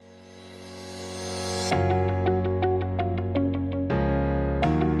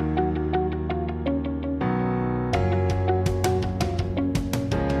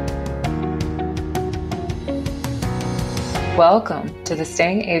Welcome to the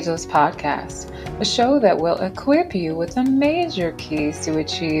Staying Ageless podcast, a show that will equip you with the major keys to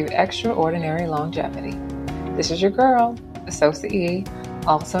achieve extraordinary longevity. This is your girl, Asosa E,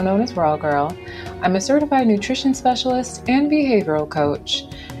 also known as Raw Girl. I'm a certified nutrition specialist and behavioral coach.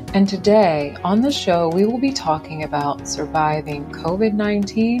 And today on the show, we will be talking about surviving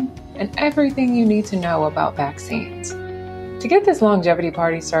COVID-19 and everything you need to know about vaccines. To get this longevity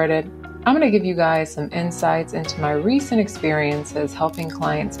party started, I'm going to give you guys some insights into my recent experiences helping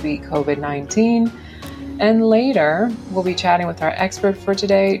clients beat COVID-19. And later, we'll be chatting with our expert for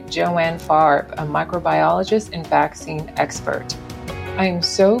today, Joanne Farb, a microbiologist and vaccine expert. I am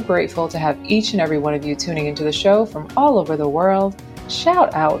so grateful to have each and every one of you tuning into the show from all over the world.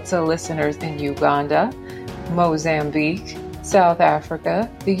 Shout out to listeners in Uganda, Mozambique, South Africa,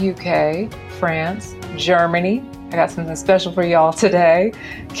 the UK, France, Germany. I got something special for y'all today.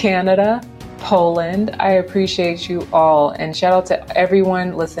 Canada, Poland. I appreciate you all. And shout out to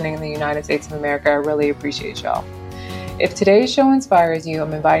everyone listening in the United States of America. I really appreciate y'all. If today's show inspires you,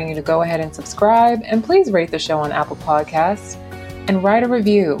 I'm inviting you to go ahead and subscribe. And please rate the show on Apple Podcasts and write a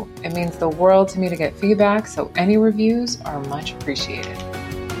review. It means the world to me to get feedback, so any reviews are much appreciated.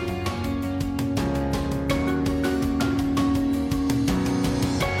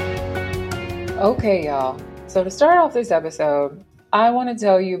 Okay, y'all. So to start off this episode, I want to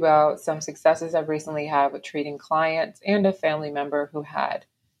tell you about some successes I've recently had with treating clients and a family member who had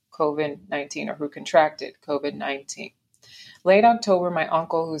COVID-19 or who contracted COVID-19. Late October, my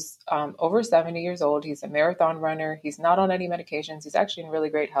uncle, who's over 70 years old, he's a marathon runner. He's not on any medications. He's actually in really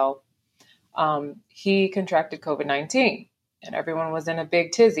great health. He contracted COVID-19 and everyone was in a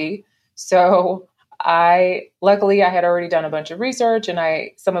big tizzy. So luckily I had already done a bunch of research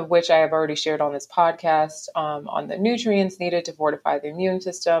and some of which I have already shared on this podcast, on the nutrients needed to fortify the immune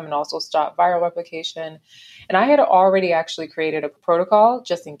system and also stop viral replication. And I had already actually created a protocol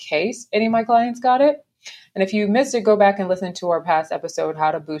just in case any of my clients got it. And if you missed it, go back and listen to our past episode, How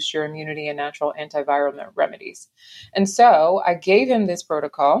to Boost Your Immunity and Natural Antiviral Remedies. And so I gave him this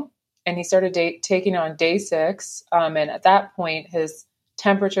protocol and he started taking on day 6. And at that point, his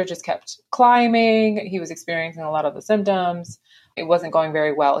temperature just kept climbing. He was experiencing a lot of the symptoms. It wasn't going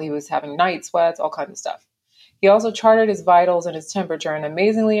very well. He was having night sweats, all kinds of stuff. He also charted his vitals and his temperature. And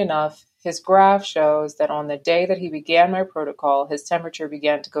amazingly enough, his graph shows that on the day that he began my protocol, his temperature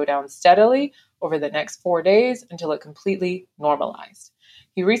began to go down steadily over the next 4 days until it completely normalized.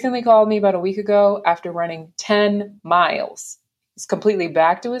 He recently called me about a week ago after running 10 miles. He's completely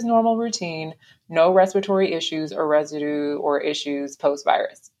back to his normal routine, no respiratory issues or residue or issues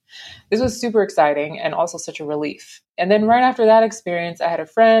post-virus. This was super exciting and also such a relief. And then right after that experience, I had a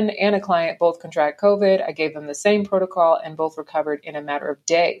friend and a client both contract COVID. I gave them the same protocol and both recovered in a matter of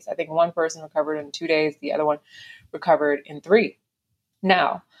days. I think one person recovered in 2 days, the other one recovered in 3.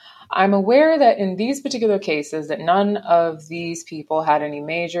 Now, I'm aware that in these particular cases that none of these people had any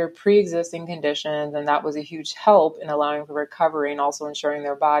major pre-existing conditions, and that was a huge help in allowing for recovery and also ensuring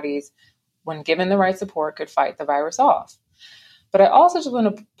their bodies, when given the right support, could fight the virus off. But I also just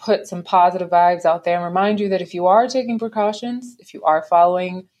want to put some positive vibes out there and remind you that if you are taking precautions, if you are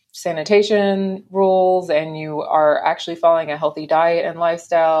following sanitation rules and you are actually following a healthy diet and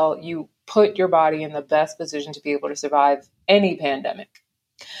lifestyle, you put your body in the best position to be able to survive any pandemic.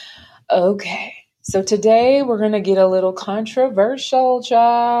 Okay, so today we're going to get a little controversial,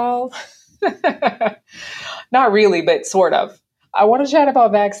 child. Not really, but sort of. I want to chat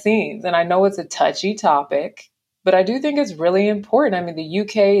about vaccines, and I know it's a touchy topic, but I do think it's really important. I mean, the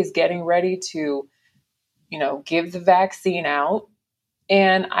UK is getting ready to, give the vaccine out.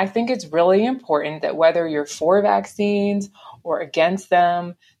 And I think it's really important that whether you're for vaccines or against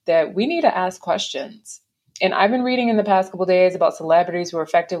them, that we need to ask questions. And I've been reading in the past couple of days about celebrities who are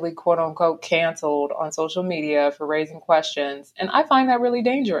effectively, quote unquote, canceled on social media for raising questions. And I find that really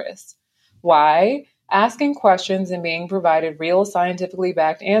dangerous. Why? Asking questions and being provided real scientifically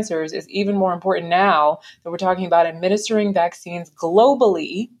backed answers is even more important now that we're talking about administering vaccines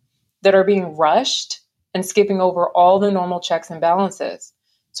globally that are being rushed and skipping over all the normal checks and balances.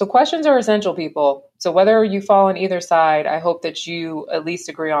 So questions are essential, people. So whether you fall on either side, I hope that you at least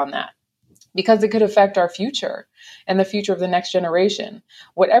agree on that, because it could affect our future and the future of the next generation.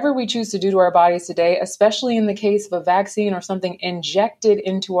 Whatever we choose to do to our bodies today, especially in the case of a vaccine or something injected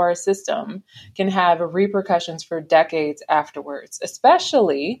into our system, can have repercussions for decades afterwards,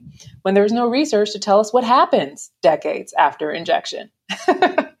 especially when there's no research to tell us what happens decades after injection.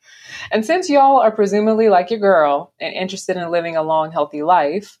 And since y'all are presumably like your girl and interested in living a long, healthy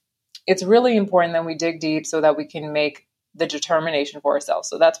life, it's really important that we dig deep so that we can make the determination for ourselves.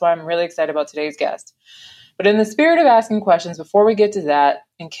 So that's why I'm really excited about today's guest. But in the spirit of asking questions, before we get to that,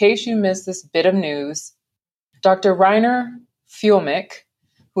 in case you missed this bit of news, Dr. Rainer Fuellmich,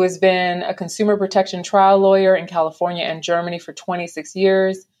 who has been a consumer protection trial lawyer in California and Germany for 26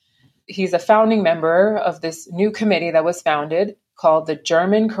 years, he's a founding member of this new committee that was founded called the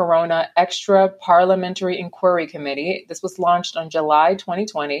German Corona Extra Parliamentary Inquiry Committee. This was launched on July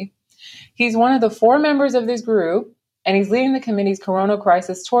 2020. He's one of the 4 members of this group, and he's leading the committee's Corona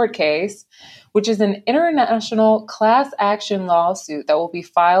Crisis Tort Case, which is an international class action lawsuit that will be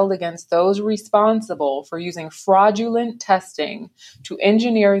filed against those responsible for using fraudulent testing to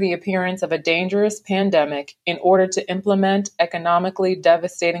engineer the appearance of a dangerous pandemic in order to implement economically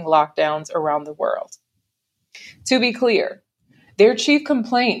devastating lockdowns around the world. To be clear, their chief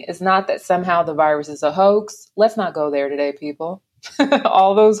complaint is not that somehow the virus is a hoax. Let's not go there today, people.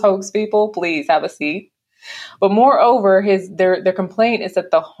 All those hoax people, please have a seat. But moreover, their complaint is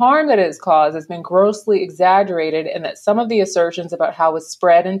that the harm that it has caused has been grossly exaggerated and that some of the assertions about how it's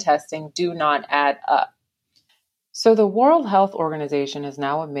spread in testing do not add up. So the World Health Organization has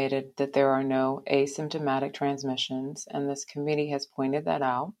now admitted that there are no asymptomatic transmissions, and this committee has pointed that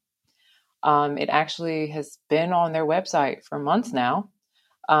out. It actually has been on their website for months now.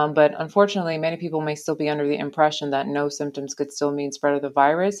 But unfortunately, many people may still be under the impression that no symptoms could still mean spread of the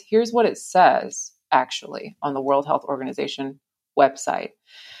virus. Here's what it says, actually, on the World Health Organization website.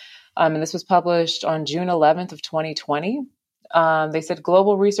 And this was published on June 11th of 2020. They said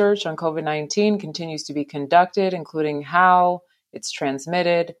global research on COVID-19 continues to be conducted, including how it's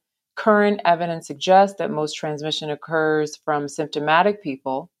transmitted. Current evidence suggests that most transmission occurs from symptomatic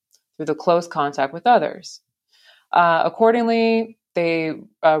people through the close contact with others. Accordingly, they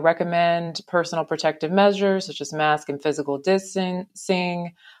recommend personal protective measures such as mask and physical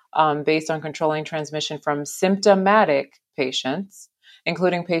distancing based on controlling transmission from symptomatic patients,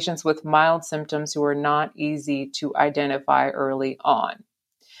 including patients with mild symptoms who are not easy to identify early on.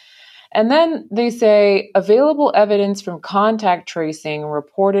 And then they say available evidence from contact tracing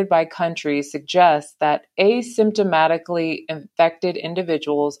reported by countries suggests that asymptomatically infected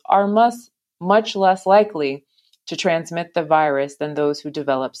individuals are much less likely to transmit the virus than those who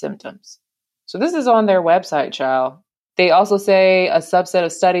develop symptoms. So this is on their website, child. They also say a subset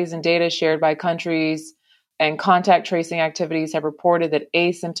of studies and data shared by countries and contact tracing activities have reported that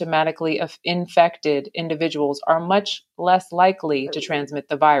asymptomatically infected individuals are much less likely to transmit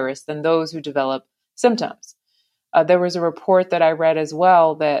the virus than those who develop symptoms. There was a report that I read as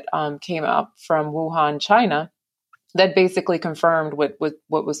well that came out from Wuhan, China, that basically confirmed what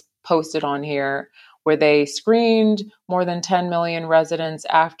was posted on here, where they screened more than 10 million residents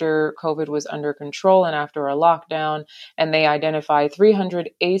after COVID was under control and after a lockdown, and they identified 300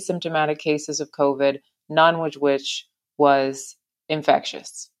 asymptomatic cases of COVID, none of which was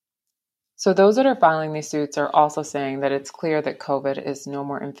infectious. So those that are filing these suits are also saying that it's clear that COVID is no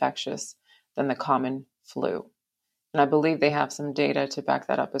more infectious than the common flu. And I believe they have some data to back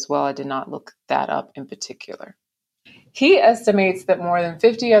that up as well. I did not look that up in particular. He estimates that more than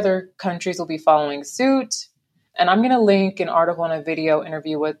 50 other countries will be following suit. And I'm going to link an article and a video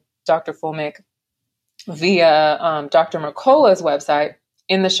interview with Dr. Fuellmich via Dr. Mercola's website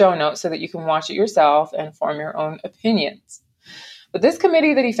in the show notes so that you can watch it yourself and form your own opinions. But this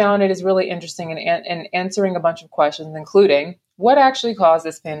committee that he founded is really interesting in answering a bunch of questions, including what actually caused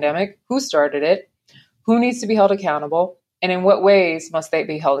this pandemic, who started it, who needs to be held accountable, and in what ways must they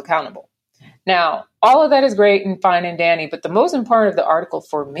be held accountable. Now, all of that is great and fine and dandy, but the most important of the article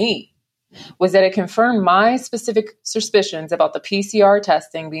for me was that it confirmed my specific suspicions about the PCR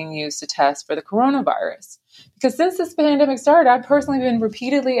testing being used to test for the coronavirus. Because since this pandemic started, I've personally been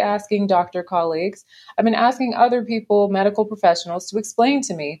repeatedly asking doctor colleagues, I've been asking other people, medical professionals, to explain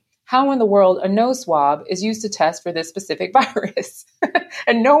to me how in the world a nose swab is used to test for this specific virus.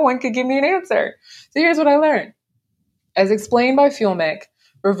 And no one could give me an answer. So here's what I learned. As explained by Fuellmich,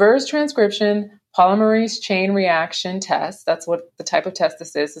 reverse transcription polymerase chain reaction tests, that's what the type of test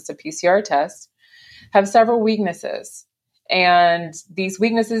this is, it's a PCR test, have several weaknesses. And these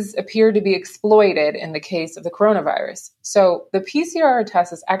weaknesses appear to be exploited in the case of the coronavirus. So the PCR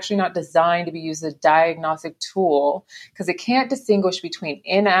test is actually not designed to be used as a diagnostic tool because it can't distinguish between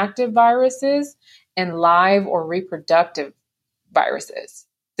inactive viruses and live or reproductive viruses.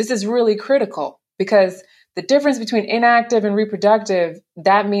 This is really critical because the difference between inactive and reproductive,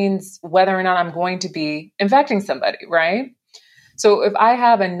 that means whether or not I'm going to be infecting somebody, right? So if I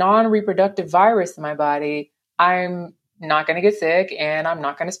have a non-reproductive virus in my body, I'm not going to get sick and I'm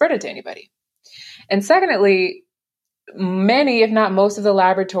not going to spread it to anybody. And secondly, many, if not most of the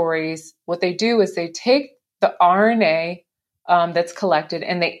laboratories, what they do is they take the RNA that's collected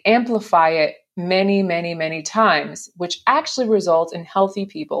and they amplify it many, many, many times, which actually results in healthy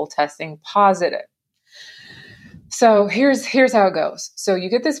people testing positive. So here's how it goes. So you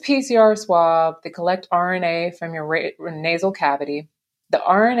get this PCR swab, they collect RNA from your nasal cavity. The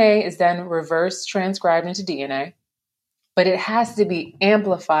RNA is then reverse transcribed into DNA, but it has to be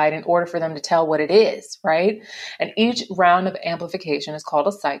amplified in order for them to tell what it is, right? And each round of amplification is called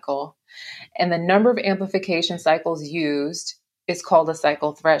a cycle. And the number of amplification cycles used is called a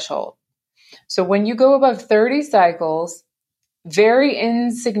cycle threshold. So when you go above 30 cycles, very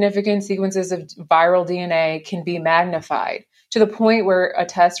insignificant sequences of viral DNA can be magnified to the point where a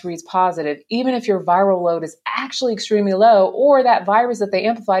test reads positive, even if your viral load is actually extremely low, or that virus that they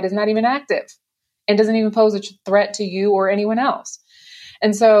amplified is not even active and doesn't even pose a threat to you or anyone else.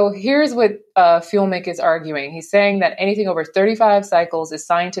 And so here's what Fuellmich is arguing. He's saying that anything over 35 cycles is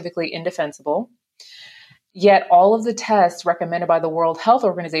scientifically indefensible. Yet all of the tests recommended by the World Health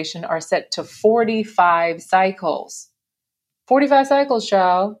Organization are set to 45 cycles. 45 cycles,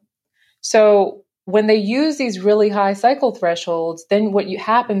 child. So when they use these really high cycle thresholds, then what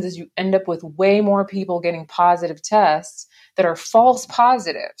happens is you end up with way more people getting positive tests that are false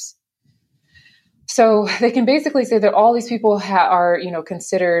positives. So they can basically say that all these people are,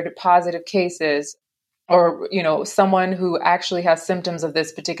 considered positive cases, or, someone who actually has symptoms of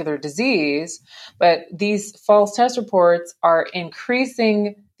this particular disease. But these false test reports are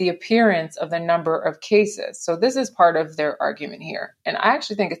increasing the appearance of the number of cases. So this is part of their argument here. And I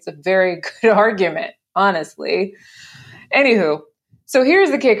actually think it's a very good argument, honestly. Anywho, so here's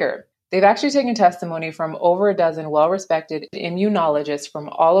the kicker. They've actually taken testimony from over a dozen well-respected immunologists from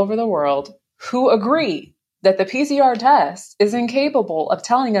all over the world who agree that the PCR test is incapable of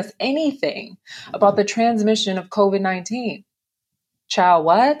telling us anything about the transmission of COVID-19. Child,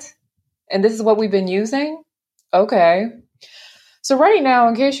 what? And this is what we've been using? Okay. So right now,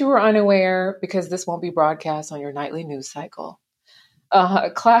 in case you were unaware, because this won't be broadcast on your nightly news cycle,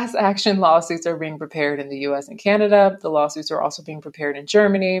 class action lawsuits are being prepared in the US and Canada. The lawsuits are also being prepared in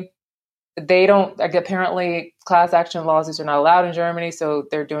Germany. Apparently class action lawsuits are not allowed in Germany, so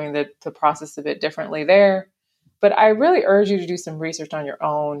they're doing the process a bit differently there. But I really urge you to do some research on your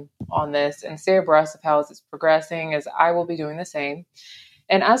own on this and stay abreast of how it's progressing, as I will be doing the same.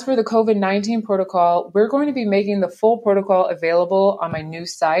 And as for the COVID-19 protocol, we're going to be making the full protocol available on my new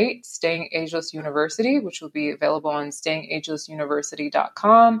site, Staying Ageless University, which will be available on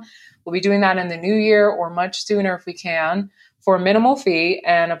stayingagelessuniversity.com. We'll be doing that in the new year or much sooner if we can, for a minimal fee,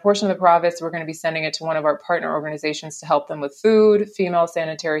 and a portion of the profits, we're going to be sending it to one of our partner organizations to help them with food, female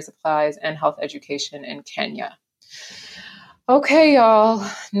sanitary supplies, and health education in Kenya. Okay, y'all,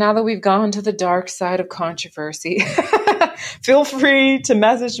 now that we've gone to the dark side of controversy, feel free to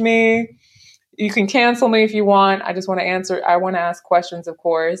message me. You can cancel me if you want. I want to ask questions, of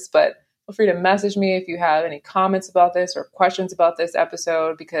course, but feel free to message me if you have any comments about this or questions about this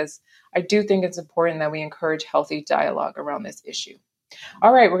episode, because I do think it's important that we encourage healthy dialogue around this issue.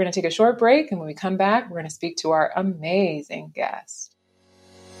 All right, we're going to take a short break, and when we come back, we're going to speak to our amazing guest.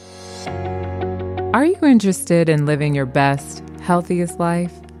 Are you interested in living your best, healthiest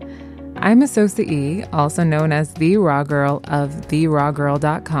life? I'm Asosa E., also known as The Raw Girl of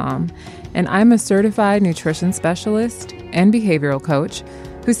TheRawGirl.com, and I'm a certified nutrition specialist and behavioral coach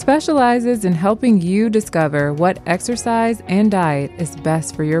who specializes in helping you discover what exercise and diet is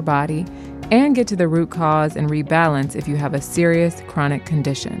best for your body and get to the root cause and rebalance if you have a serious chronic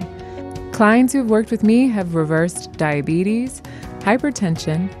condition. Clients who've worked with me have reversed diabetes,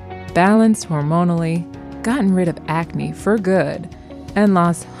 hypertension, balanced hormonally, gotten rid of acne for good, and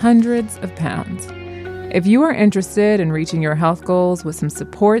lost hundreds of pounds. If you are interested in reaching your health goals with some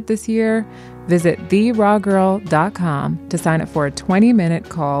support this year, visit TheRawGirl.com to sign up for a 20-minute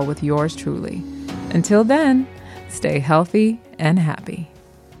call with yours truly. Until then, stay healthy and happy.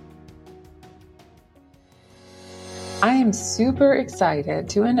 I am super excited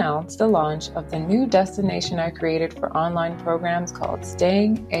to announce the launch of the new destination I created for online programs called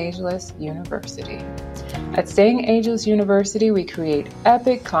Staying Ageless University. At Staying Ageless University, we create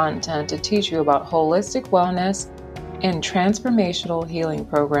epic content to teach you about holistic wellness and transformational healing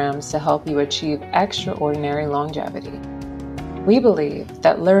programs to help you achieve extraordinary longevity. We believe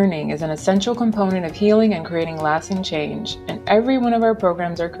that learning is an essential component of healing and creating lasting change, and every one of our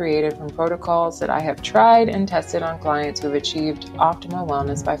programs are created from protocols that I have tried and tested on clients who have achieved optimal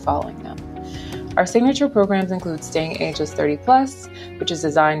wellness by following them. Our signature programs include Staying Ageless 30 Plus, which is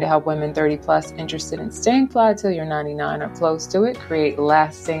designed to help women 30 plus interested in staying fly till you're 99 or close to it create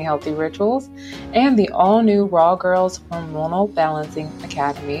lasting healthy rituals, and the all-new Raw Girls Hormonal Balancing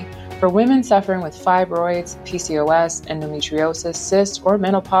Academy For women suffering with fibroids, PCOS, endometriosis, cysts, or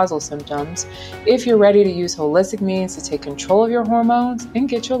menopausal symptoms, if you're ready to use holistic means to take control of your hormones and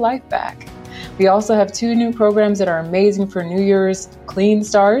get your life back. We also have 2 new programs that are amazing for New Year's clean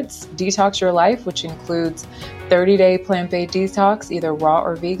starts. Detox Your Life, which includes 30-day plant-based detox, either raw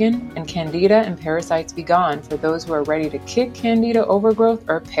or vegan, and Candida and Parasites Be Gone for those who are ready to kick Candida overgrowth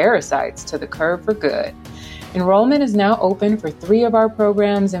or parasites to the curb for good. Enrollment is now open for 3 of our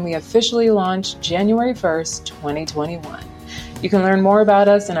programs, and we officially launched January 1st, 2021. You can learn more about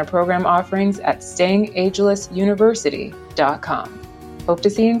us and our program offerings at stayingagelessuniversity.com. Hope to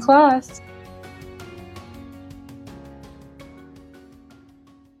see you in class.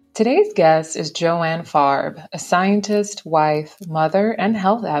 Today's guest is Joanne Farb, a scientist, wife, mother, and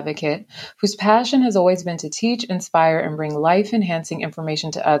health advocate whose passion has always been to teach, inspire, and bring life-enhancing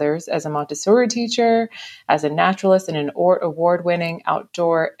information to others as a Montessori teacher, as a naturalist in an award-winning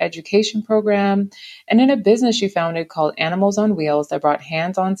outdoor education program, and in a business she founded called Animals on Wheels that brought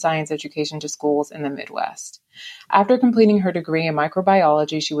hands-on science education to schools in the Midwest. After completing her degree in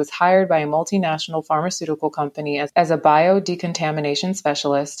microbiology, she was hired by a multinational pharmaceutical company as a biodecontamination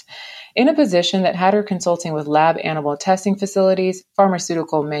specialist in a position that had her consulting with lab animal testing facilities,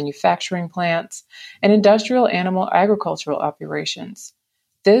 pharmaceutical manufacturing plants, and industrial animal agricultural operations.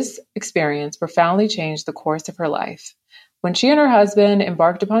 This experience profoundly changed the course of her life. When she and her husband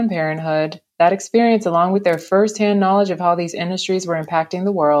embarked upon parenthood, that experience, along with their firsthand knowledge of how these industries were impacting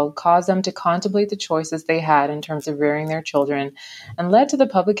the world, caused them to contemplate the choices they had in terms of rearing their children and led to the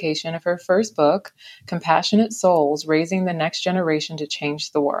publication of her first book, Compassionate Souls: Raising the Next Generation to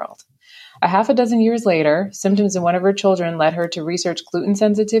Change the World. A half a dozen years later, symptoms in one of her children led her to research gluten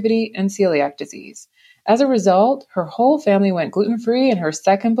sensitivity and celiac disease. As a result, her whole family went gluten-free, and her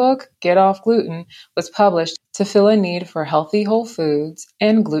second book, Get Off Gluten, was published to fill a need for healthy whole foods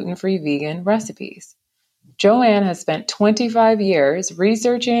and gluten-free vegan recipes. Joanne has spent 25 years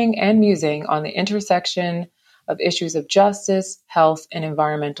researching and musing on the intersection of issues of justice, health, and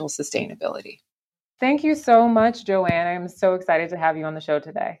environmental sustainability. Thank you so much, Joanne. I'm so excited to have you on the show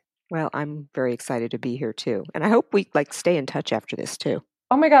today. Well, I'm very excited to be here too. And I hope we stay in touch after this too.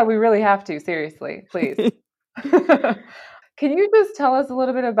 Oh my God, we really have to. Seriously, please. Can you just tell us a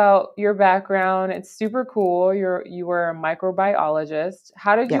little bit about your background? It's super cool. You were a microbiologist.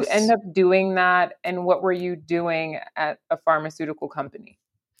 How did you end up doing that? And what were you doing at a pharmaceutical company?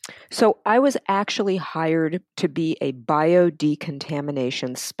 So I was actually hired to be a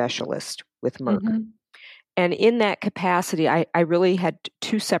biodecontamination specialist with Merck. Mm-hmm. And in that capacity, I really had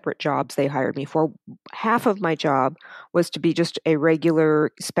 2 separate jobs they hired me for. Half of my job was to be just a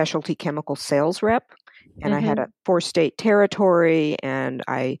regular specialty chemical sales rep. And I had a 4-state territory, and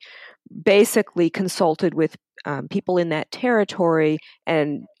I basically consulted with people in that territory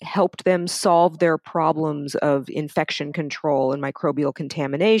and helped them solve their problems of infection control and microbial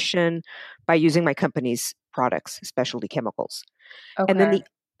contamination by using my company's products, specialty chemicals. Okay. And then the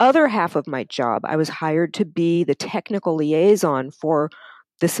other half of my job, I was hired to be the technical liaison for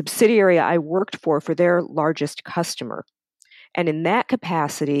the subsidiary I worked for their largest customer. And in that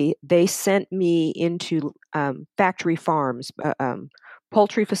capacity, they sent me into factory farms,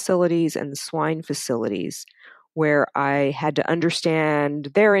 poultry facilities and swine facilities, where I had to understand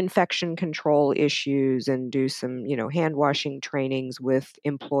their infection control issues and do some, hand washing trainings with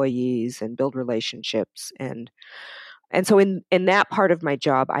employees and build relationships. And so in that part of my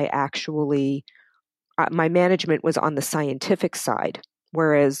job, I actually, my management was on the scientific side,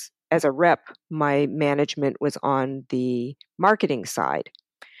 whereas as a rep, my management was on the marketing side.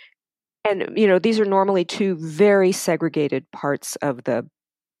 And, these are normally 2 very segregated parts of the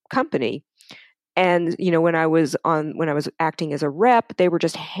company. And, when I was acting as a rep, they were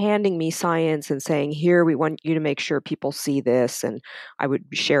just handing me science and saying, here, we want you to make sure people see this. And I would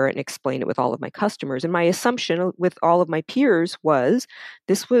share it and explain it with all of my customers. And my assumption with all of my peers was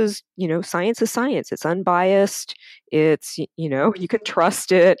this was, science is science. It's unbiased. It's, you can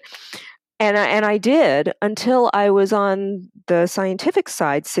trust it. And I did until I was on the scientific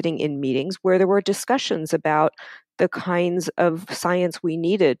side, sitting in meetings where there were discussions about the kinds of science we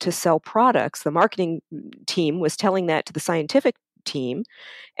needed to sell products. The marketing team was telling that to the scientific team.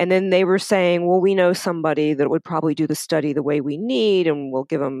 And then they were saying, well, we know somebody that would probably do the study the way we need, and we'll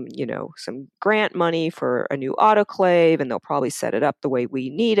give them, some grant money for a new autoclave, and they'll probably set it up the way we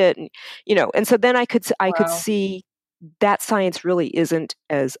need it. And, and so then I could see that science really isn't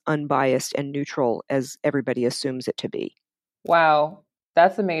as unbiased and neutral as everybody assumes it to be. Wow.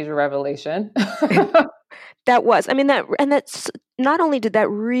 That's a major revelation. That was, that's not only did that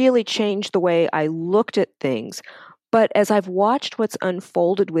really change the way I looked at things, But as I've watched what's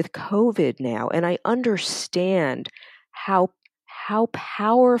unfolded with COVID now, and I understand how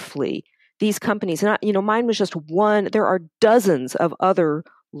powerfully these companies, and mine was just one, there are dozens of other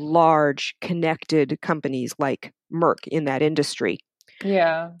large connected companies like Merck in that industry.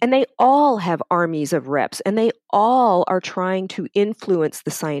 Yeah. And they all have armies of reps, and they all are trying to influence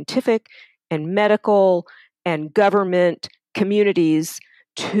the scientific and medical and government communities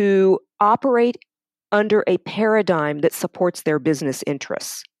to operate under a paradigm that supports their business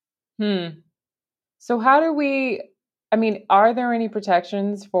interests. So how do we, are there any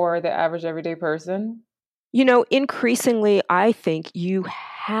protections for the average everyday person? Increasingly, I think you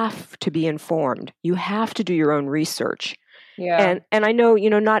have to be informed. You have to do your own research. Yeah. And I know,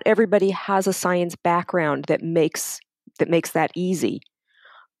 not everybody has a science background that makes that easy.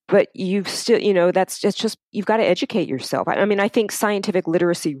 But you've still, that's just, you've got to educate yourself. I think scientific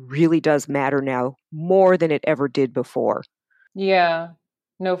literacy really does matter now more than it ever did before. Yeah,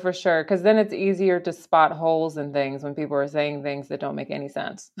 no, for sure. Because then it's easier to spot holes in things when people are saying things that don't make any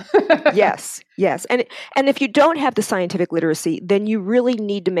sense. Yes. And if you don't have the scientific literacy, then you really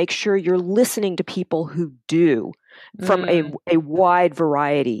need to make sure you're listening to people who do from a wide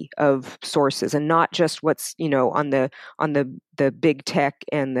variety of sources, and not just what's, on the big tech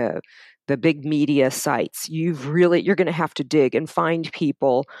and the big media sites. You're going to have to dig and find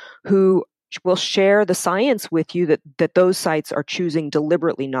people who will share the science with you that those sites are choosing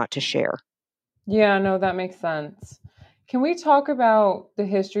deliberately not to share. Yeah, no, that makes sense. Can we talk about the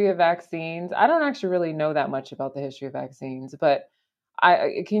history of vaccines? I don't actually really know that much about the history of vaccines, but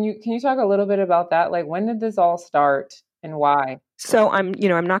can you talk a little bit about that? Like, when did this all start and why? So I'm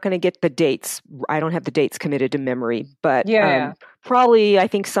not going to get the dates. I don't have the dates committed to memory, but Yeah. Probably I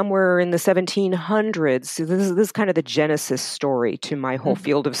think somewhere in the 1700s. So this is kind of the genesis story to my whole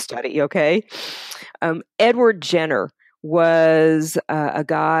field of study. Okay, Edward Jenner was a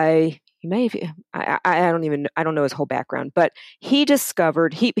guy. He may have, I don't know his whole background, but he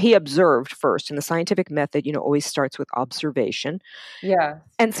discovered, he observed first, and the scientific method, always starts with observation. Yeah.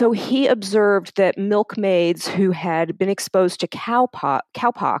 And so he observed that milkmaids who had been exposed to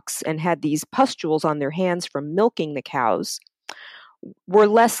cowpox and had these pustules on their hands from milking the cows were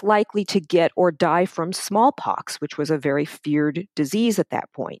less likely to get or die from smallpox, which was a very feared disease at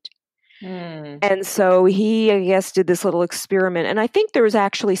that point. And so he, I guess, did this little experiment. And I think there was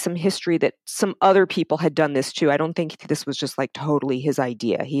actually some history that some other people had done this too. I don't think this was just like totally his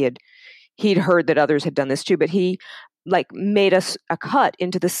idea. He'd heard that others had done this too, but he made a cut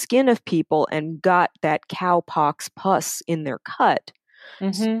into the skin of people and got that cowpox pus in their cut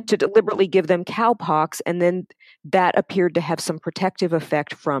to deliberately give them cowpox. And then that appeared to have some protective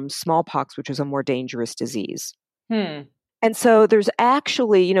effect from smallpox, which was a more dangerous disease. And so there's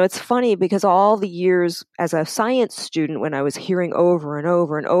actually, it's funny because all the years as a science student, when I was hearing over and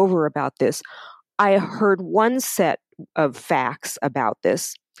over and over about this, I heard one set of facts about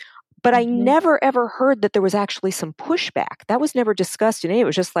this, but I never ever heard that there was actually some pushback. That was never discussed in any. It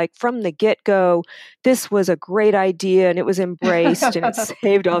was just like from the get-go, this was a great idea and it was embraced and it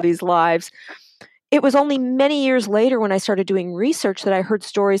saved all these lives. It was only many years later when I started doing research that I heard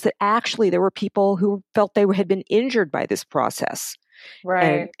stories that actually there were people who felt they had been injured by this process.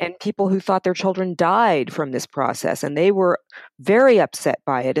 Right. And people who thought their children died from this process, and they were very upset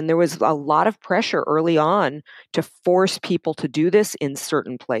by it. And there was a lot of pressure early on to force people to do this in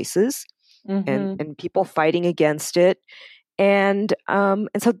certain places, and people fighting against it. And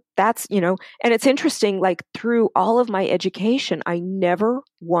so that's, and it's interesting, like through all of my education, I never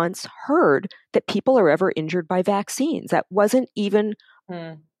once heard that people are ever injured by vaccines. That wasn't even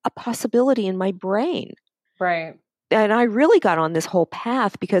a possibility in my brain. Right. And I really got on this whole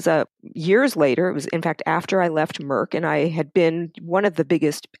path because years later, it was in fact after I left Merck, and I had been one of the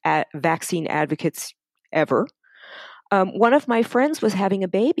biggest vaccine advocates ever. One of my friends was having a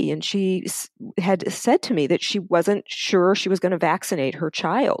baby, and she had said to me that she wasn't sure she was going to vaccinate her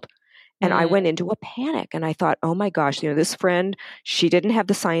child. And I went into a panic, and I thought, oh my gosh, this friend, she didn't have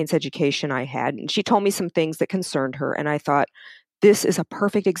the science education I had. And she told me some things that concerned her. And I thought, this is a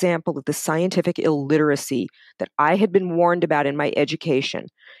perfect example of the scientific illiteracy that I had been warned about in my education.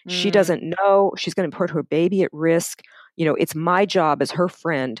 She doesn't know. She's going to put her baby at risk. It's my job as her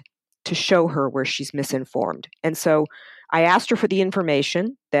friend to show her where she's misinformed. And so I asked her for the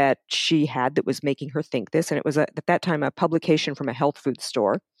information that she had that was making her think this. And it was at that time a publication from a health food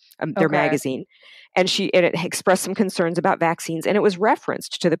store, their magazine. And it expressed some concerns about vaccines, and it was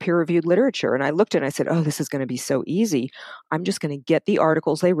referenced to the peer-reviewed literature. And I looked and I said, oh, this is going to be so easy. I'm just going to get the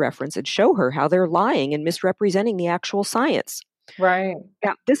articles they reference and show her how they're lying and misrepresenting the actual science. Right.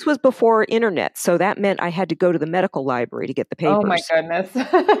 Now, this was before internet, so that meant I had to go to the medical library to get the papers. Oh my goodness.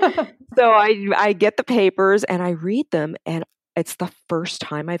 So I get the papers and I read them, and it's the first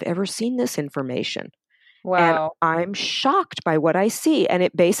time I've ever seen this information. And Wow. I'm shocked by what I see. And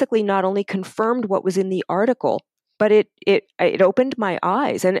it basically not only confirmed what was in the article, but it opened my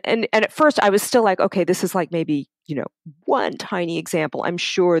eyes. And at first I was still like, okay, this is like maybe, one tiny example. I'm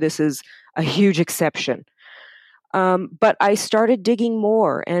sure this is a huge exception. But I started digging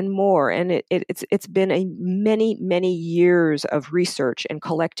more and more, and it's been a many years of research and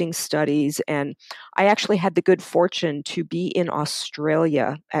collecting studies. And I actually had the good fortune to be in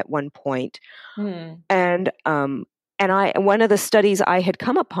Australia at one point. And one of the studies I had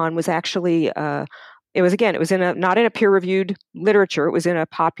come upon was actually it was not in a peer reviewed literature. It was in a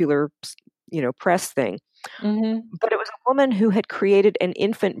popular press thing. But it was a woman who had created an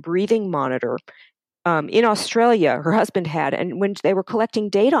infant breathing monitor. In Australia, her husband had, and when they were collecting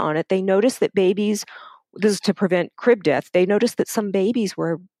data on it, they noticed that babies, this is to prevent crib death, they noticed that some babies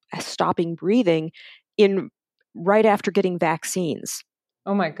were stopping breathing right after getting vaccines.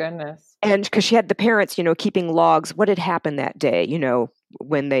 Oh my goodness. And because she had the parents, keeping logs, what had happened that day,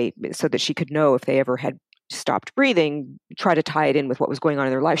 so that she could know if they ever had stopped breathing, try to tie it in with what was going on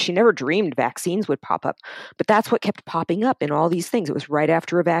in their life. She never dreamed vaccines would pop up, but that's what kept popping up in all these things. It was right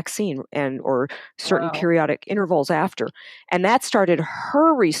after a vaccine or certain periodic intervals after. And that started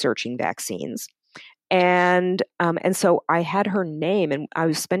her researching vaccines. And so I had her name, and I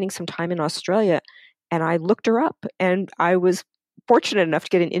was spending some time in Australia, and I looked her up, and I was fortunate enough to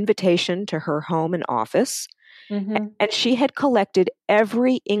get an invitation to her home and office. And she had collected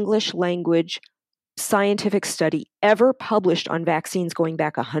every English language scientific study ever published on vaccines going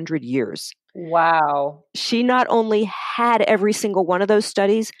back 100 years. Wow. She not only had every single one of those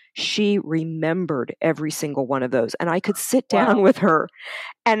studies, she remembered every single one of those. And I could sit down with her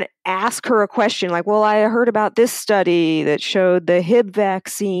and ask her a question like, well, I heard about this study that showed the Hib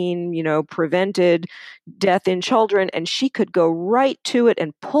vaccine, prevented death in children. And she could go right to it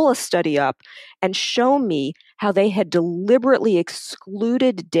and pull a study up and show me how they had deliberately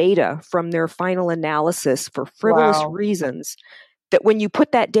excluded data from their final analysis for frivolous reasons, that when you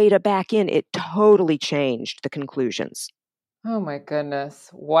put that data back in, it totally changed the conclusions. Oh my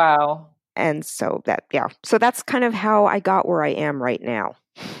goodness. Wow. And so that's kind of how I got where I am right now.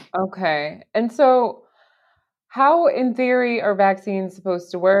 Okay. And so how, in theory, are vaccines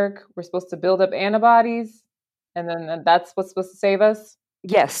supposed to work? We're supposed to build up antibodies, and then that's what's supposed to save us?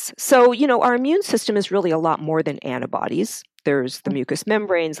 Yes. So, our immune system is really a lot more than antibodies. There's the mucous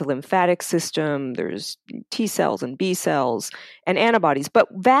membranes, the lymphatic system, there's T cells and B cells and antibodies. But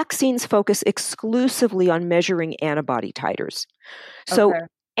vaccines focus exclusively on measuring antibody titers. So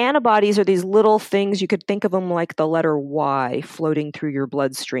antibodies are these little things, you could think of them like the letter Y floating through your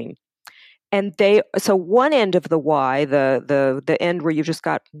bloodstream. And so one end of the Y, the end where you've just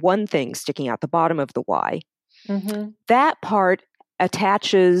got one thing sticking out the bottom of the Y, that part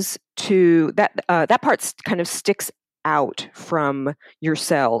attaches to that part kind of sticks out from your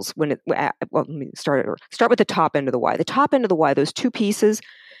cells when let me start with the top end of the Y. The top end of the Y, those two pieces,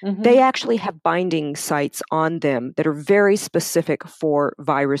 they actually have binding sites on them that are very specific for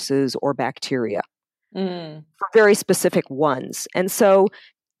viruses or bacteria, for very specific ones. And so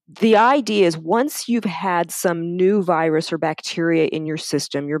the idea is once you've had some new virus or bacteria in your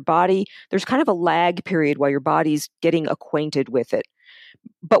system, your body, there's kind of a lag period while your body's getting acquainted with it.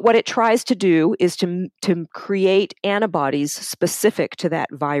 But what it tries to do is to create antibodies specific to that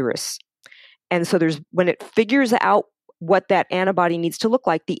virus. And so when it figures out what that antibody needs to look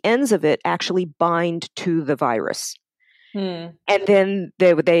like, the ends of it actually bind to the virus. And then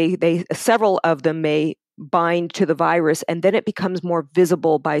they several of them may bind to the virus, and then it becomes more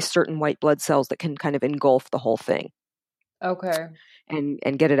visible by certain white blood cells that can kind of engulf the whole thing. Okay. And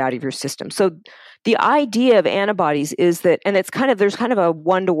get it out of your system. So the idea of antibodies is that, and there's kind of a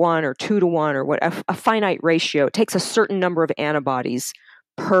 1-to-1 or 2-to-1 or a finite ratio. It takes a certain number of antibodies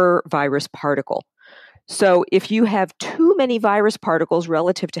per virus particle. So if you have too many virus particles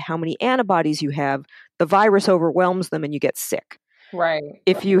relative to how many antibodies you have, the virus overwhelms them and you get sick. Right.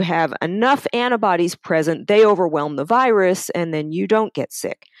 If you have enough antibodies present, they overwhelm the virus and then you don't get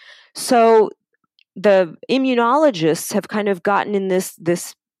sick. So the immunologists have kind of gotten in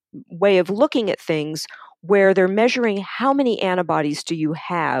this way of looking at things where they're measuring how many antibodies do you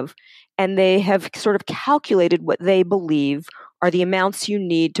have, and they have sort of calculated what they believe are the amounts you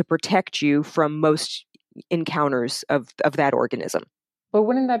need to protect you from most encounters of that organism. But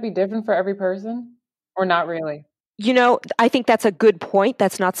wouldn't that be different for every person? Or not really? I think that's a good point.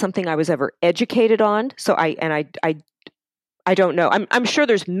 That's not something I was ever educated on. So I I don't know. I'm sure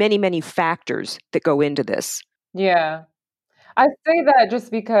there's many, many factors that go into this. Yeah. I say that just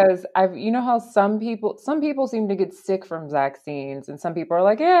because you know how some people seem to get sick from vaccines and some people are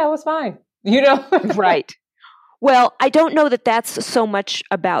like, yeah, it was fine, you know? Right. Well, I don't know that that's so much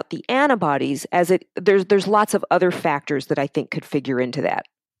about the antibodies as there's lots of other factors that I think could figure into that.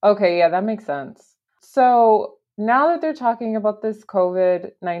 Okay, yeah, that makes sense. So now that they're talking about this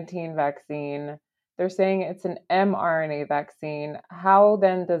COVID-19 vaccine, they're saying it's an mRNA vaccine. How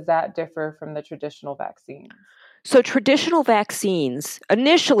then does that differ from the traditional vaccines? So traditional vaccines,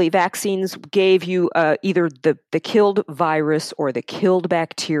 initially vaccines gave you either the killed virus or the killed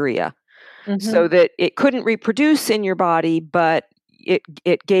bacteria so that it couldn't reproduce in your body, but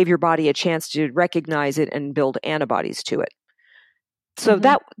it gave your body a chance to recognize it and build antibodies to it. So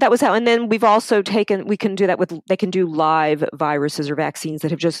that was how, and then we can do that they can do live viruses or vaccines that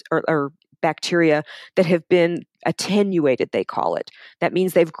have or bacteria that have been attenuated, they call it. That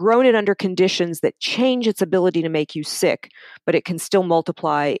means they've grown it under conditions that change its ability to make you sick, but it can still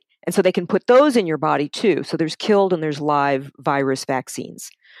multiply. And so they can put those in your body too. So there's killed and there's live virus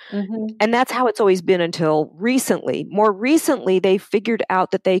vaccines. And that's how it's always been until recently. More recently, they figured out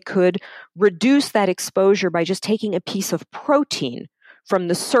that they could reduce that exposure by just taking a piece of protein from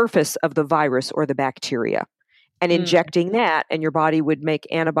the surface of the virus or the bacteria and injecting that, and your body would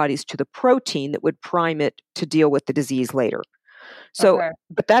make antibodies to the protein that would prime it to deal with the disease later. So,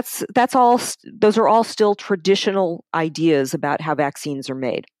 but those are all still traditional ideas about how vaccines are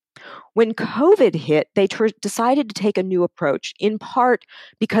made. When COVID hit, they decided to take a new approach, in part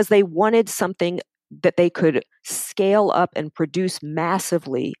because they wanted something that they could scale up and produce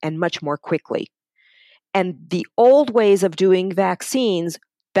massively and much more quickly. And the old ways of doing vaccines,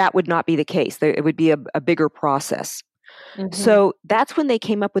 that would not be the case. It would be a bigger process. So that's when they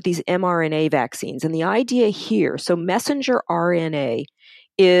came up with these mRNA vaccines. And the idea here, so messenger RNA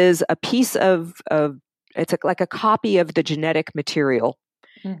is a piece of it's like a copy of the genetic material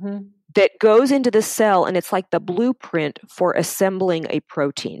that goes into the cell, and it's like the blueprint for assembling a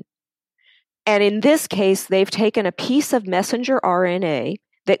protein. And in this case, they've taken a piece of messenger RNA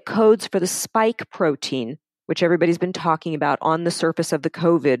that codes for the spike protein, which everybody's been talking about on the surface of the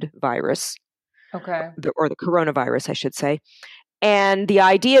COVID virus. Or the coronavirus, I should say. And the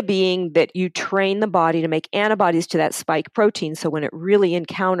idea being that you train the body to make antibodies to that spike protein, so when it really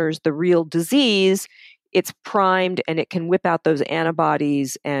encounters the real disease, it's primed and it can whip out those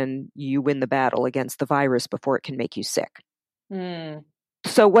antibodies and you win the battle against the virus before it can make you sick.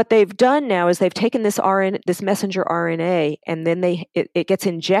 So what they've done now is they've taken this messenger RNA, and then it gets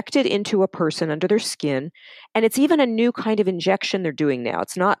injected into a person under their skin, and it's even a new kind of injection they're doing now.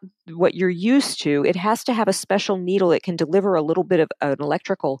 It's not what you're used to. It has to have a special needle that can deliver a little bit of an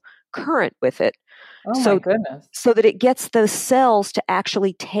electrical current with it. My goodness. So that it gets the cells to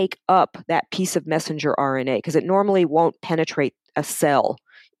actually take up that piece of messenger RNA, because it normally won't penetrate a cell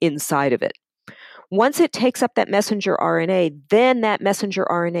inside of it. Once it takes up that messenger RNA, then that messenger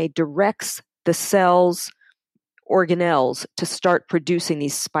RNA directs the cell's organelles to start producing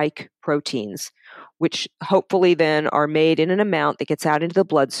these spike proteins, which hopefully then are made in an amount that gets out into the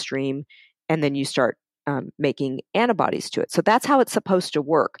bloodstream, and then you start making antibodies to it. So that's how it's supposed to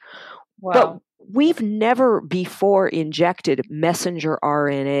work. Wow. But we've never before injected messenger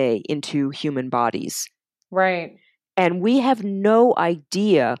RNA into human bodies. Right. And we have no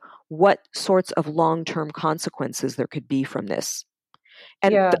idea what sorts of long-term consequences there could be from this.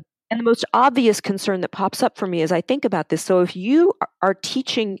 And, the most obvious concern that pops up for me as I think about this, so if you are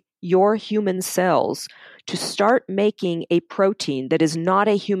teaching your human cells to start making a protein that is not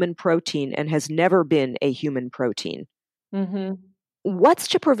a human protein and has never been a human protein, what's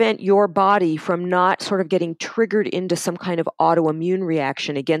to prevent your body from not sort of getting triggered into some kind of autoimmune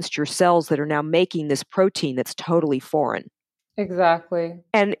reaction against your cells that are now making this protein that's totally foreign? Exactly.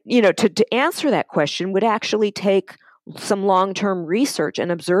 And, to answer that question would actually take some long-term research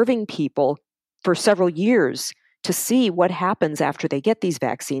and observing people for several years to see what happens after they get these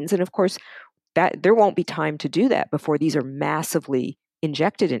vaccines. And of course, that there won't be time to do that before these are massively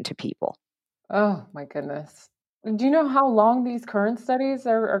injected into people. Oh my goodness. Do you know how long these current studies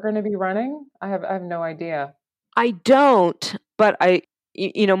are going to be running? I have no idea. I don't, but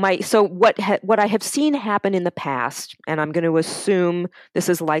what I have seen happen in the past, and I'm going to assume this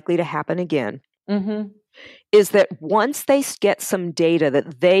is likely to happen again, is that once they get some data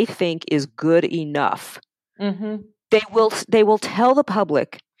that they think is good enough, they will tell the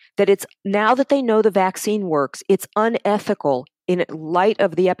public that it's now that they know the vaccine works, it's unethical in light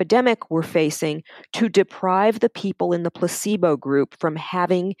of the epidemic we're facing to deprive the people in the placebo group from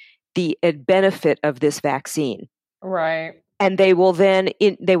having the benefit of this vaccine. Right. And they will then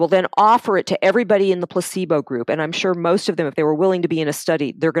offer it to everybody in the placebo group. And I'm sure most of them, if they were willing to be in a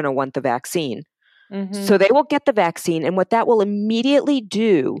study, they're going to want the vaccine. Mm-hmm. So they will get the vaccine. And what that will immediately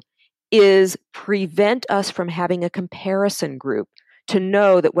do is prevent us from having a comparison group to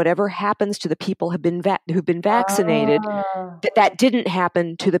know that whatever happens to the people who've been vaccinated, that didn't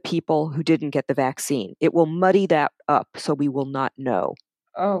happen to the people who didn't get the vaccine. It will muddy that up, so we will not know.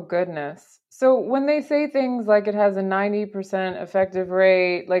 Oh, goodness. So when they say things like it has a 90% effective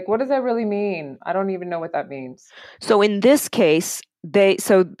rate, like what does that really mean? I don't even know what that means. So in this case, there's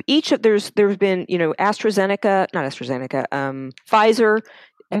been, Pfizer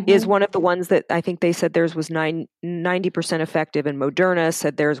is one of the ones that I think they said theirs was 90% effective, and Moderna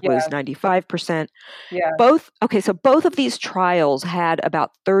said theirs was 95%. Yeah. Both of these trials had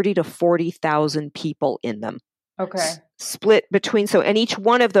about 30 to 40,000 people in them. Okay. Split between, and each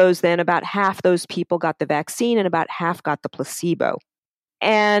one of those, then about half those people got the vaccine and about half got the placebo.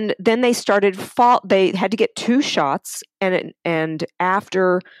 And then they they had to get 2 shots, and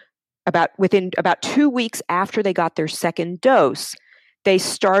within about 2 weeks after they got their second dose, they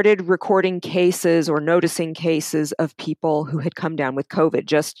started recording cases or noticing cases of people who had come down with COVID,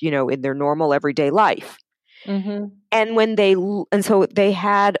 just, in their normal everyday life. Mm-hmm. And so they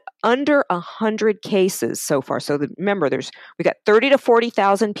had under 100 cases so far. So remember, we got 30 to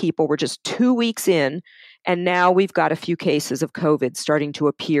 40,000 people. We're just 2 weeks in, and now we've got a few cases of COVID starting to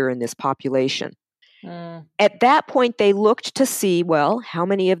appear in this population. At that point, they looked to see, how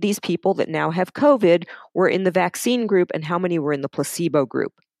many of these people that now have COVID were in the vaccine group and how many were in the placebo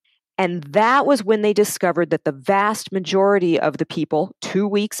group. And that was when they discovered that the vast majority of the people, 2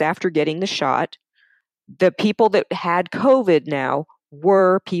 weeks after getting the shot, the people that had COVID now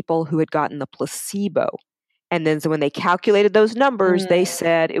were people who had gotten the placebo. And then so when they calculated those numbers, they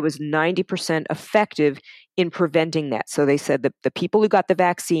said it was 90% effective in preventing that. So they said that the people who got the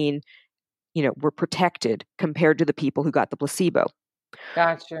vaccine, were protected compared to the people who got the placebo.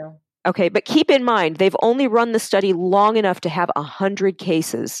 Got you. Okay, but keep in mind, they've only run the study long enough to have 100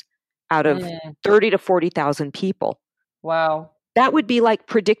 cases out of 30 to 40,000 people. Wow. That would be like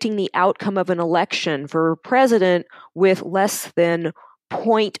predicting the outcome of an election for president with less than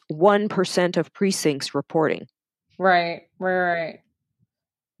 0.1% of precincts reporting. Right.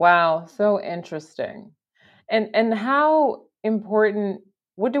 Wow, so interesting. And how important,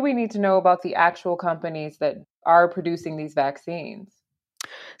 what do we need to know about the actual companies that are producing these vaccines?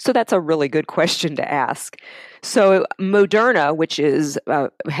 So that's a really good question to ask. So Moderna, which has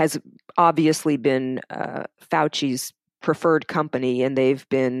obviously been Fauci's preferred company, and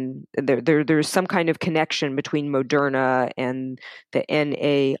there's some kind of connection between Moderna and the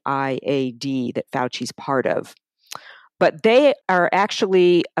NIAID that Fauci's part of. But they are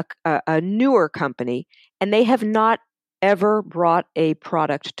actually a newer company, and they have not ever brought a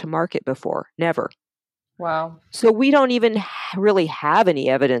product to market before. Never. Wow. So we don't even really have any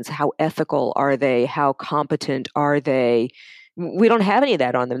evidence. How ethical are they? How competent are they? We don't have any of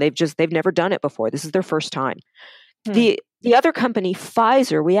that on them. They've never done it before. This is their first time. The other company,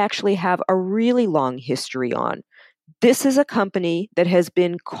 Pfizer, we actually have a really long history on. This is a company that has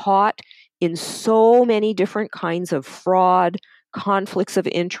been caught in so many different kinds of fraud, conflicts of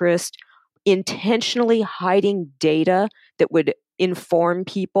interest, intentionally hiding data that would inform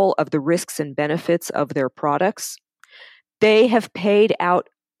people of the risks and benefits of their products. They have paid out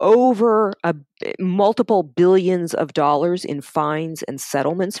over multiple billions of dollars in fines and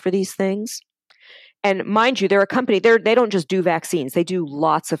settlements for these things. And mind you, they're a company, they don't just do vaccines, they do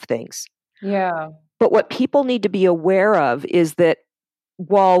lots of things. Yeah. But what people need to be aware of is that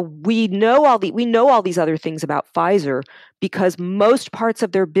while we know all these other things about Pfizer, because most parts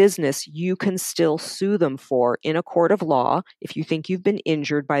of their business you can still sue them for in a court of law if you think you've been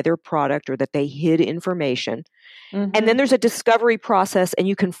injured by their product or that they hid information. Mm-hmm. And then there's a discovery process and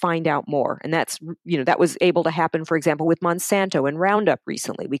you can find out more. And that's, that was able to happen, for example, with Monsanto and Roundup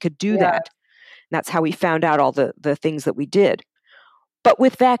recently. We could do that. And that's how we found out all the things that we did. But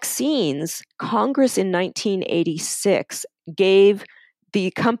with vaccines, Congress in 1986 gave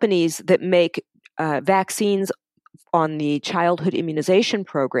the companies that make vaccines on the childhood immunization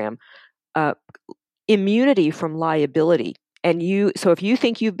program immunity from liability. And so if you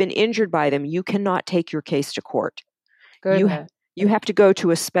think you've been injured by them, you cannot take your case to court. You have to go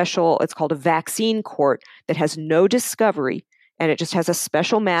to a special, it's called a vaccine court that has no discovery, and it just has a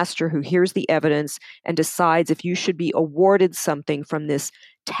special master who hears the evidence and decides if you should be awarded something from this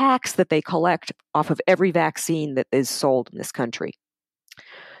tax that they collect off of every vaccine that is sold in this country.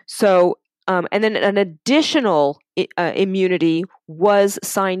 So, and then an additional immunity was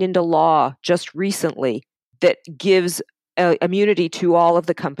signed into law just recently that gives immunity to all of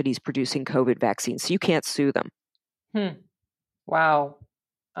the companies producing COVID vaccines. So you can't sue them. Wow.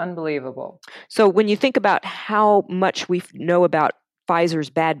 Unbelievable. So when you think about how much we know about Pfizer's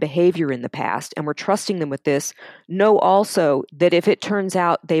bad behavior in the past, and we're trusting them with this, know also that if it turns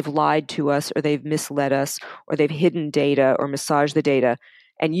out they've lied to us or they've misled us or they've hidden data or massaged the data,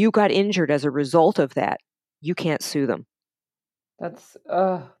 and you got injured as a result of that, you can't sue them. That's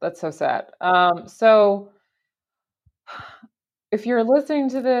so sad. So if you're listening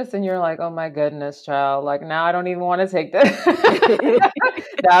to this and you're like, oh my goodness, child, like now I don't even want to take the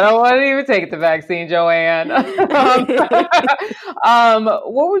I don't want to even take the vaccine, Joanne.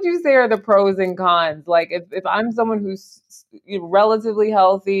 What would you say are the pros and cons? Like if I'm someone who's relatively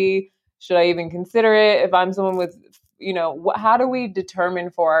healthy, should I even consider it? If I'm someone with, how do we determine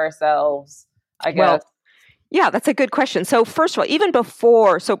for ourselves, I guess? Well, yeah, that's a good question. So first of all, even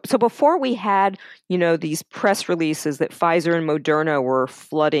before, so before we had, these press releases that Pfizer and Moderna were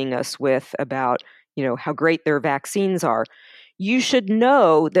flooding us with about, how great their vaccines are, you should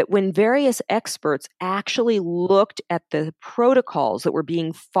know that when various experts actually looked at the protocols that were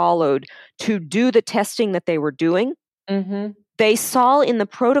being followed to do the testing that they were doing, they saw in the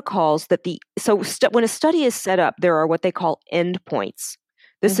protocols that when a study is set up, there are what they call endpoints.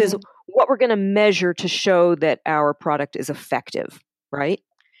 This is what we're going to measure to show that our product is effective, right?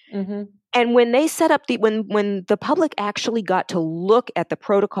 And when they set up when the public actually got to look at the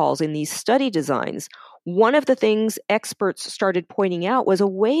protocols in these study designs, one of the things experts started pointing out was,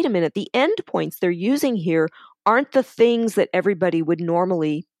 wait a minute, the endpoints they're using here aren't the things that everybody would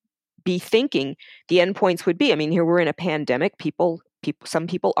normally be thinking the endpoints would be. I mean, here we're in a pandemic. Some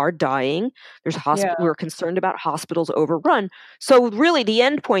people are dying. We're concerned about hospitals overrun. So really the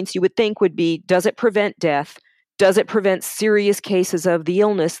endpoints you would think would be, does it prevent death? Does it prevent serious cases of the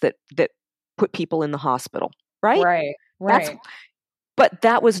illness that put people in the hospital? Right? Right. But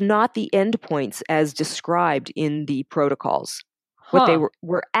that was not the endpoints as described in the protocols. What they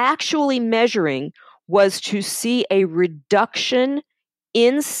were actually measuring was to see a reduction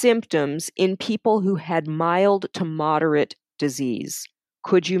in symptoms in people who had mild to moderate disease.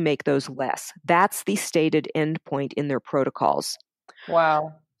 Could you make those less? That's the stated endpoint in their protocols.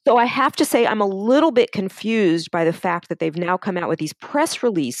 Wow. So I have to say I'm a little bit confused by the fact that they've now come out with these press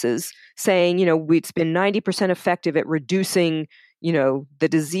releases saying, it's been 90% effective at reducing, the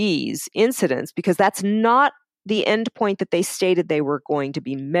disease incidence, because that's not the endpoint that they stated they were going to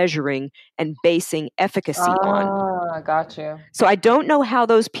be measuring and basing efficacy on. Got you. So I don't know how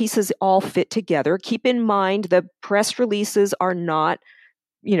those pieces all fit together. Keep in mind the press releases are not,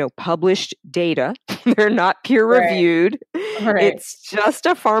 published data. They're not peer reviewed. Right. It's just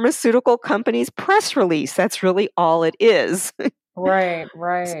a pharmaceutical company's press release. That's really all it is. Right.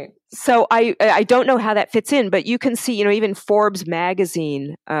 So I don't know how that fits in, but you can see, even Forbes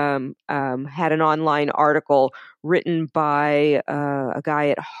magazine had an online article written by a guy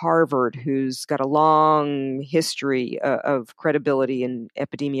at Harvard who's got a long history of credibility in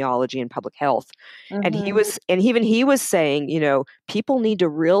epidemiology and public health, and he was saying, people need to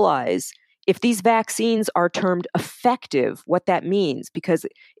realize if these vaccines are termed effective, what that means, because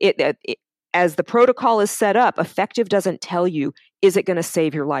it as the protocol is set up, effective doesn't tell you, is it going to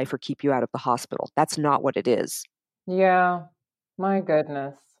save your life or keep you out of the hospital? That's not what it is. Yeah. My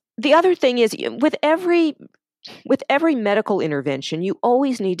goodness. The other thing is, with every medical intervention, you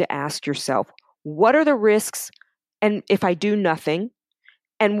always need to ask yourself, what are the risks and if I do nothing?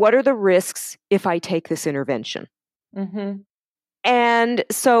 And what are the risks if I take this intervention? And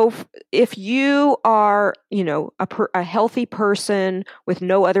so if you are, a healthy person with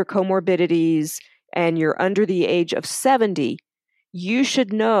no other comorbidities and you're under the age of 70, you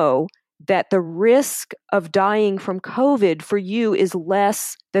should know that the risk of dying from COVID for you is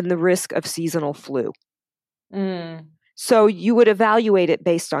less than the risk of seasonal flu. So you would evaluate it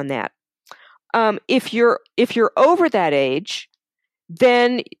based on that. If you're over that age,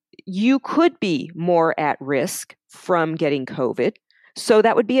 then you could be more at risk from getting COVID. So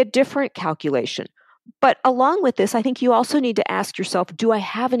that would be a different calculation. But along with this, I think you also need to ask yourself, do I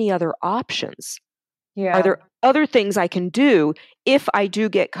have any other options? Yeah. Are there other things I can do if I do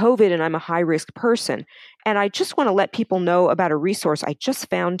get COVID and I'm a high-risk person? And I just want to let people know about a resource I just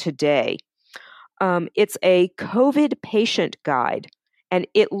found today. It's a COVID patient guide, and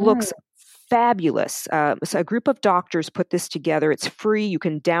it looks fabulous. So a group of doctors put this together. It's free. You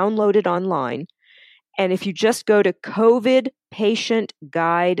can download it online. And if you just go to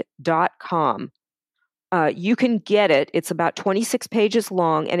covidpatientguide.com, you can get it. It's about 26 pages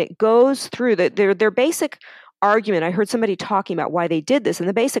long, and it goes through their basic argument. I heard somebody talking about why they did this. And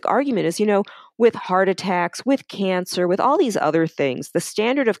the basic argument is, with heart attacks, with cancer, with all these other things, the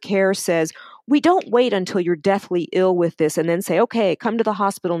standard of care says we don't wait until you're deathly ill with this and then say, okay, come to the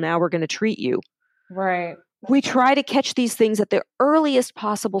hospital now, we're going to treat you. Right. We try to catch these things at the earliest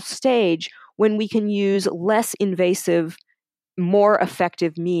possible stage when we can use less invasive, more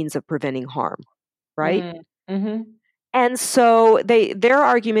effective means of preventing harm, right? Mm-hmm. And so their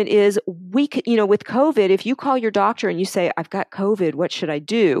argument is, with COVID, if you call your doctor and you say, I've got COVID, what should I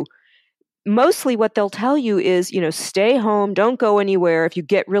do? Mostly what they'll tell you is, stay home, don't go anywhere. If you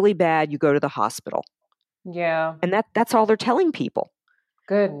get really bad, you go to the hospital. Yeah. And that's all they're telling people.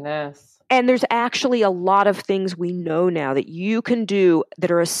 Goodness. And there's actually a lot of things we know now that you can do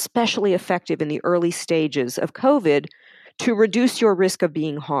that are especially effective in the early stages of COVID to reduce your risk of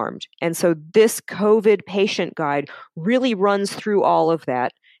being harmed. And so this COVID patient guide really runs through all of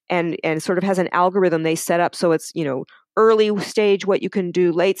that and sort of has an algorithm they set up. So it's, early stage what you can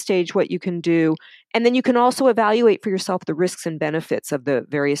do, late stage what you can do. And then you can also evaluate for yourself the risks and benefits of the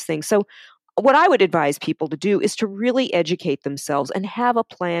various things. So what I would advise people to do is to really educate themselves and have a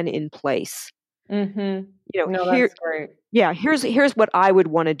plan in place. Mm-hmm. That's great. Yeah, here's what I would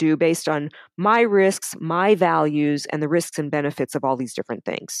want to do based on my risks, my values, and the risks and benefits of all these different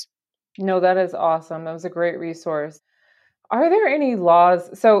things. No, that is awesome. That was a great resource. Are there any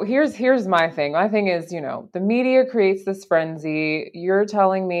laws? So here's my thing. My thing is, the media creates this frenzy. You're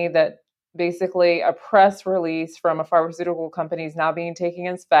telling me that basically a press release from a pharmaceutical company is now being taken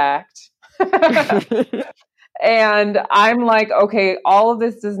as fact. And I'm like, okay, all of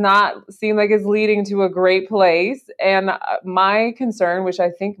this does not seem like it's leading to a great place. And my concern, which I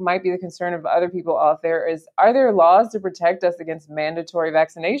think might be the concern of other people out there, is, are there laws to protect us against mandatory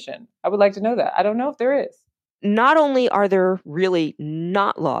vaccination? I would like to know that. I don't know if there is. Not only are there really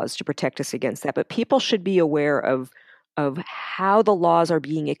not laws to protect us against that, but people should be aware of how the laws are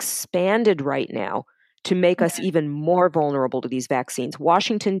being expanded right now to make us even more vulnerable to these vaccines.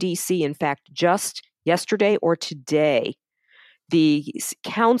 Washington, D.C., in fact, just yesterday or today, the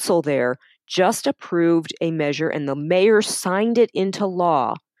council there just approved a measure, and the mayor signed it into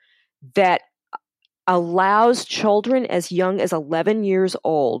law, that allows children as young as 11 years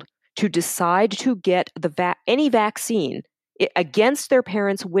old to decide to get any vaccine against their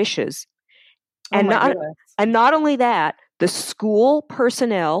parents' wishes. And not only that, the school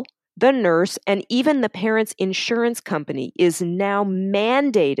personnel, the nurse, and even the parents' insurance company is now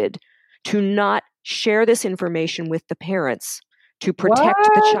mandated to not share this information with the parents to protect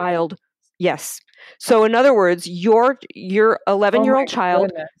the child. Yes. So in other words, your 11-year-old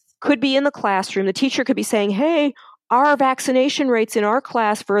child could be in the classroom. The teacher could be saying, hey, our vaccination rates in our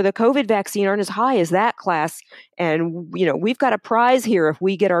class for the COVID vaccine aren't as high as that class. And, we've got a prize here if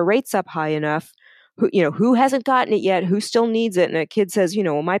we get our rates up high enough. Who hasn't gotten it yet? Who still needs it? And a kid says,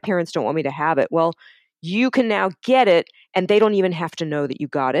 well, my parents don't want me to have it. Well, you can now get it, and they don't even have to know that you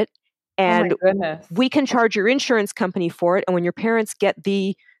got it. And we can charge your insurance company for it. And when your parents get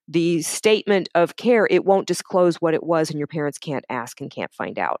the statement of care, it won't disclose what it was, and your parents can't ask and can't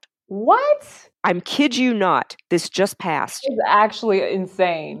find out. What? I'm kid you not. This just passed. It's actually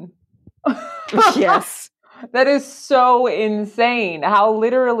insane. Yes. That is so insane. How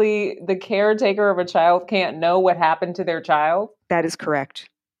literally the caretaker of a child can't know what happened to their child. That is correct.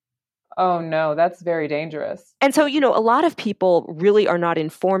 Oh no, that's very dangerous. And so, a lot of people really are not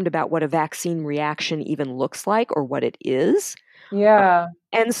informed about what a vaccine reaction even looks like or what it is. Yeah.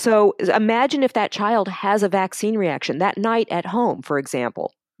 And so imagine if that child has a vaccine reaction that night at home, for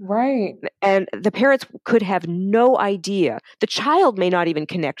example. Right. And the parents could have no idea. The child may not even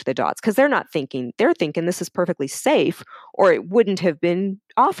connect the dots because they're thinking this is perfectly safe, or it wouldn't have been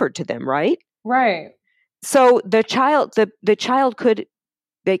offered to them, right? Right. So the child could,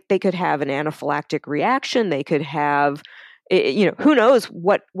 they could have an anaphylactic reaction. They could have, who knows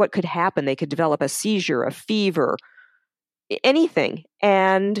what could happen. They could develop a seizure, a fever, anything.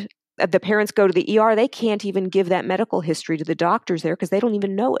 And the parents go to the ER, they can't even give that medical history to the doctors there because they don't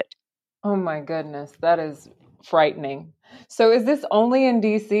even know it. Oh my goodness, that is frightening. So is this only in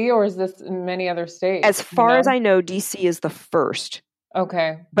DC, or is this in many other states? As far as I know, DC is the first.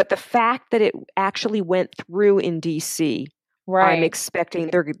 Okay. But the fact that it actually went through in DC, right, I'm expecting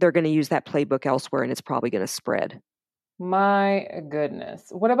they're going to use that playbook elsewhere, and it's probably going to spread. My goodness.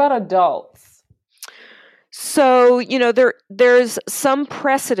 What about adults? So, there's some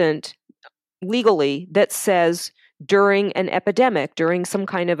precedent legally that says during an epidemic, during some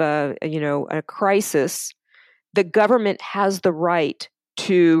kind of a crisis, the government has the right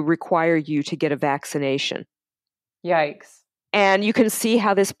to require you to get a vaccination. Yikes. And you can see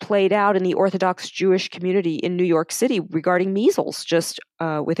how this played out in the Orthodox Jewish community in New York City regarding measles just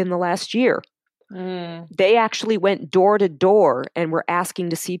within the last year. They actually went door to door and were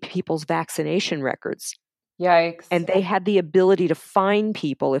asking to see people's vaccination records. Yikes. And they had the ability to fine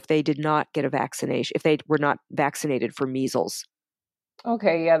people if they did not get a vaccination, if they were not vaccinated for measles.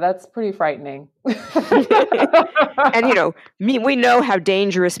 Okay, yeah, that's pretty frightening. And, we know how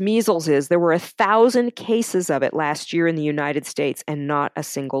dangerous measles is. There were 1,000 cases of it last year in the United States and not a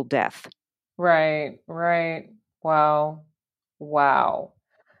single death. Right. Wow,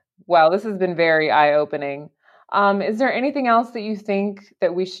 this has been very eye-opening. Is there anything else that you think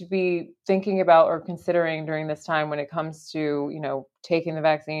that we should be thinking about or considering during this time when it comes to, taking the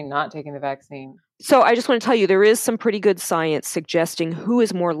vaccine, not taking the vaccine? So I just want to tell you, there is some pretty good science suggesting who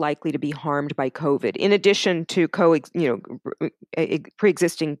is more likely to be harmed by COVID, in addition to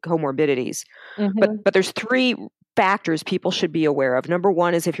pre-existing comorbidities. Mm-hmm. But there's 3 factors people should be aware of. Number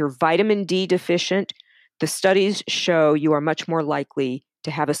 1 is if you're vitamin D deficient, the studies show you are much more likely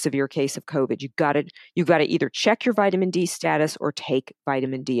to have a severe case of COVID. You've got to either check your vitamin D status or take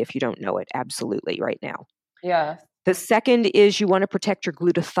vitamin D if you don't know it. Absolutely, right now. Yeah. The second is you want to protect your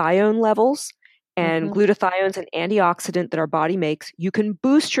glutathione levels. And glutathione is an antioxidant that our body makes. You can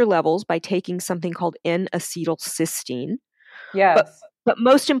boost your levels by taking something called N-acetylcysteine. Yes. But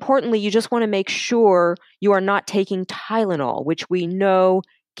most importantly, you just want to make sure you are not taking Tylenol, which we know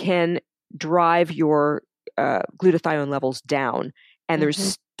can drive your glutathione levels down. And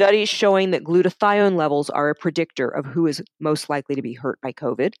there's studies showing that glutathione levels are a predictor of who is most likely to be hurt by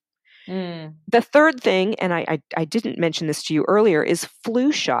COVID. The third thing, and I didn't mention this to you earlier, is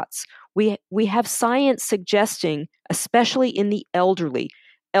flu shots. We have science suggesting, especially in the elderly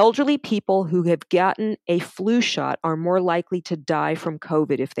people who have gotten a flu shot are more likely to die from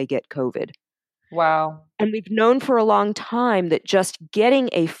COVID if they get COVID. Wow. And we've known for a long time that just getting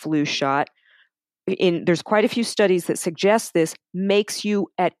a flu shot, there's quite a few studies that suggest this, makes you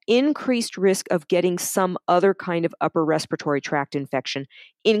at increased risk of getting some other kind of upper respiratory tract infection,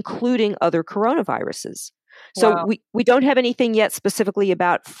 including other coronaviruses. So Wow. we don't have anything yet specifically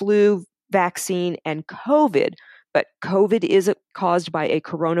about flu, vaccine, and COVID, but COVID is caused by a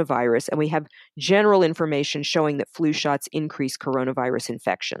coronavirus, and we have general information showing that flu shots increase coronavirus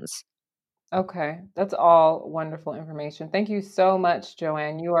infections. Okay, that's all wonderful information. Thank you so much,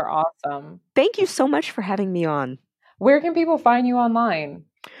 Joanne. You are awesome. Thank you so much for having me on. Where can people find you online?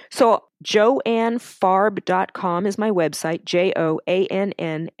 So joannefarb.com is my website,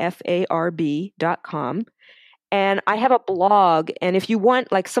 JOANNFARB.com. And I have a blog, and if you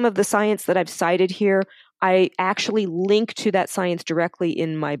want like some of the science that I've cited here, I actually link to that science directly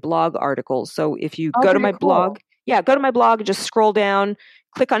in my blog articles. So if you go to my blog, go to my blog and just scroll down,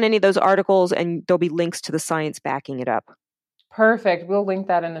 click on any of those articles, and there'll be links to the science backing it up. Perfect. We'll link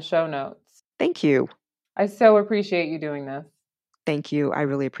that in the show notes. Thank you. I so appreciate you doing this. Thank you. I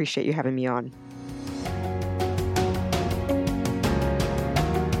really appreciate you having me on.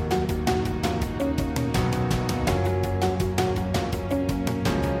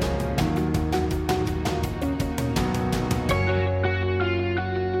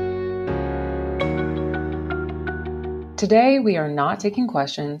 Today, we are not taking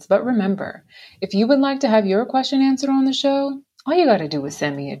questions, but remember, if you would like to have your question answered on the show, all you got to do is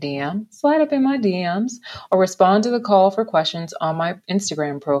send me a DM, slide up in my DMs, or respond to the call for questions on my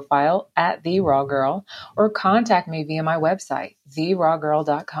Instagram profile at TheRawGirl, or contact me via my website,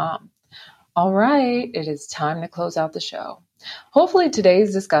 TheRawGirl.com. All right, it is time to close out the show. Hopefully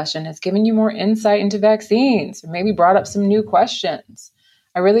today's discussion has given you more insight into vaccines, or maybe brought up some new questions.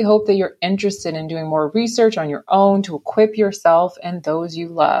 I really hope that you're interested in doing more research on your own to equip yourself and those you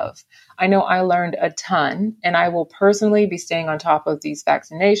love. I know I learned a ton, and I will personally be staying on top of these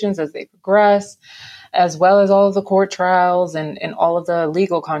vaccinations as they progress, as well as all of the court trials and all of the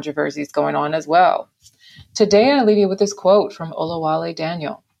legal controversies going on as well. Today, I leave you with this quote from Olawale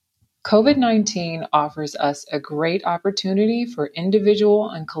Daniel. COVID-19 offers us a great opportunity for individual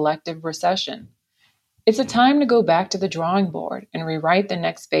and collective recession. It's a time to go back to the drawing board and rewrite the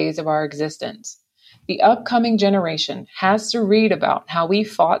next phase of our existence. The upcoming generation has to read about how we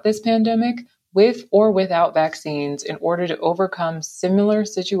fought this pandemic with or without vaccines in order to overcome similar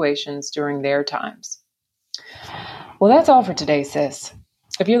situations during their times. Well, that's all for today, sis.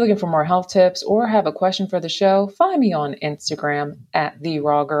 If you're looking for more health tips or have a question for the show, find me on Instagram at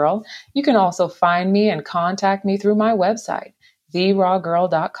TheRawGirl. You can also find me and contact me through my website,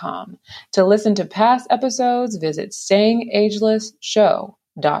 TheRawGirl.com. To listen to past episodes, visit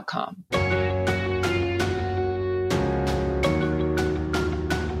StayingAgelessShow.com.